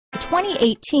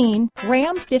2018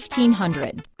 Ram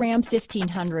 1500. Ram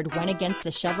 1500 went against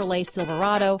the Chevrolet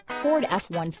Silverado, Ford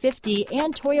F-150,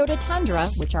 and Toyota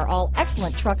Tundra, which are all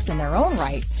excellent trucks in their own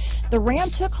right. The Ram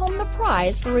took home the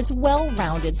prize for its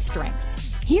well-rounded strengths.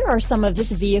 Here are some of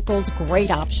this vehicle's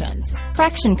great options: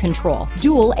 traction control,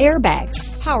 dual airbags,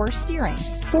 power steering,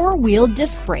 four-wheel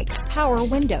disc brakes, power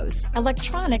windows,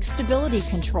 electronic stability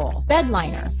control, bed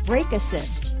liner, brake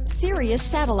assist, Sirius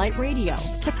satellite radio,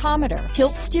 tachometer,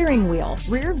 tilt steering wheel,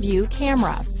 rear view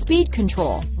camera, speed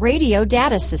control, radio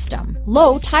data system,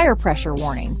 low tire pressure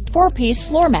warning, 4-piece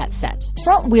floor mat set,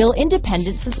 front wheel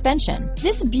independent suspension.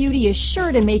 This beauty is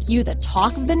sure to make you the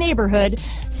talk of the neighborhood,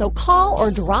 so call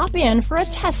or drop in for a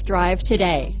test drive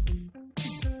today.